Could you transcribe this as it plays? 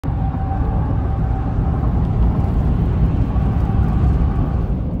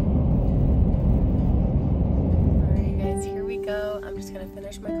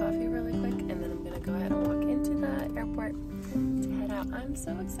Yeah, I'm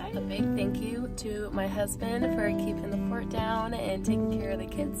so excited. A big thank you to my husband for keeping the fort down and taking care of the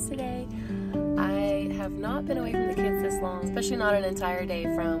kids today. I have not been away from the kids this long, especially not an entire day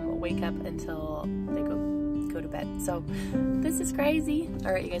from wake up until they go to bed. So this is crazy.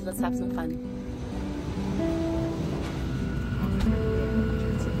 All right, you guys, let's have some fun.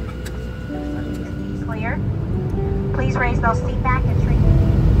 Clear. Please raise those feet back and treat.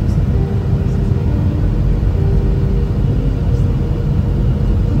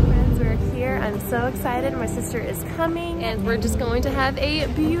 Friends, we're here. I'm so excited. My sister is coming and we're just going to have a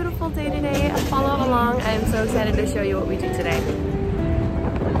beautiful day today. Follow along. I'm so excited to show you what we do today.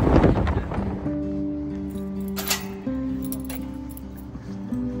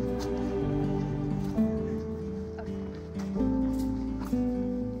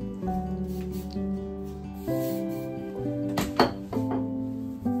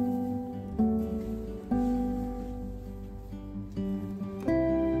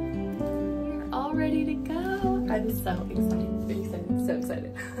 Ready to go. I'm so excited, so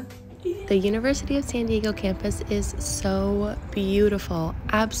excited. The University of San Diego campus is so beautiful,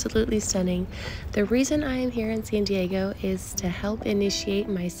 absolutely stunning. The reason I am here in San Diego is to help initiate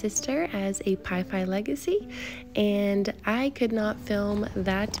my sister as a Pi Phi Legacy, and I could not film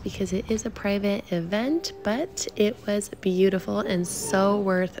that because it is a private event, but it was beautiful and so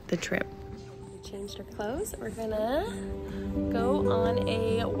worth the trip. We changed our clothes. We're gonna go on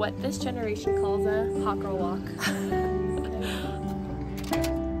a, what this generation calls a hot girl walk.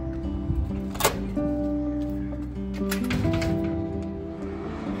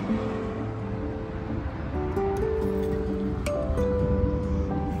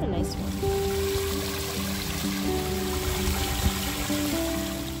 A nice one.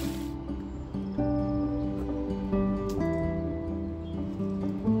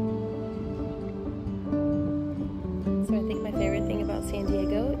 So I think my favorite thing about San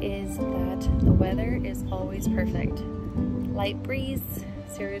Diego is that the weather is always perfect. Light breeze,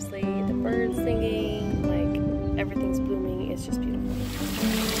 seriously, the birds singing, like everything's blooming. It's just beautiful.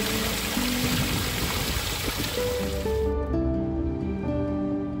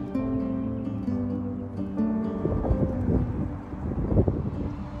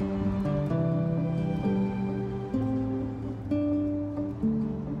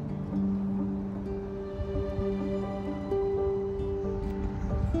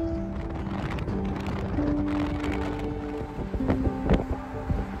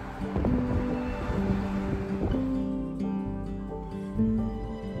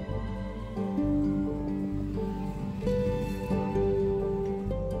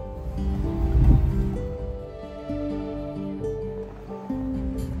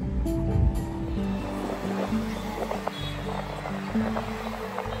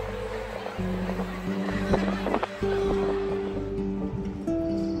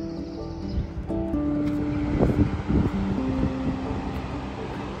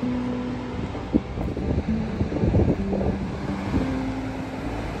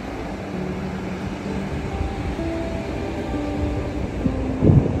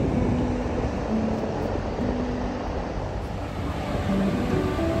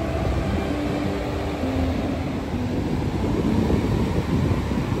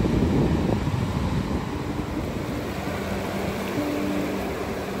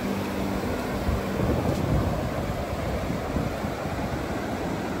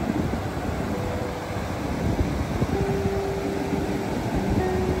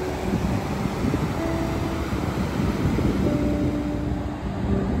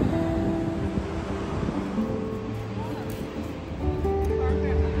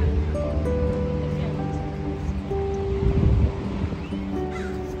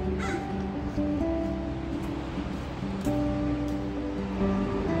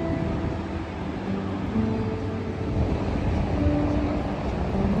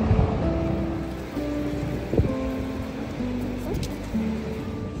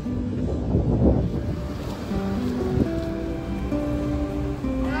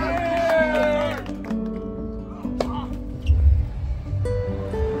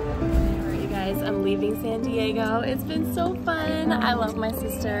 San Diego. It's been so fun. I love my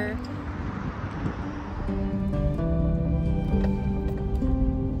sister.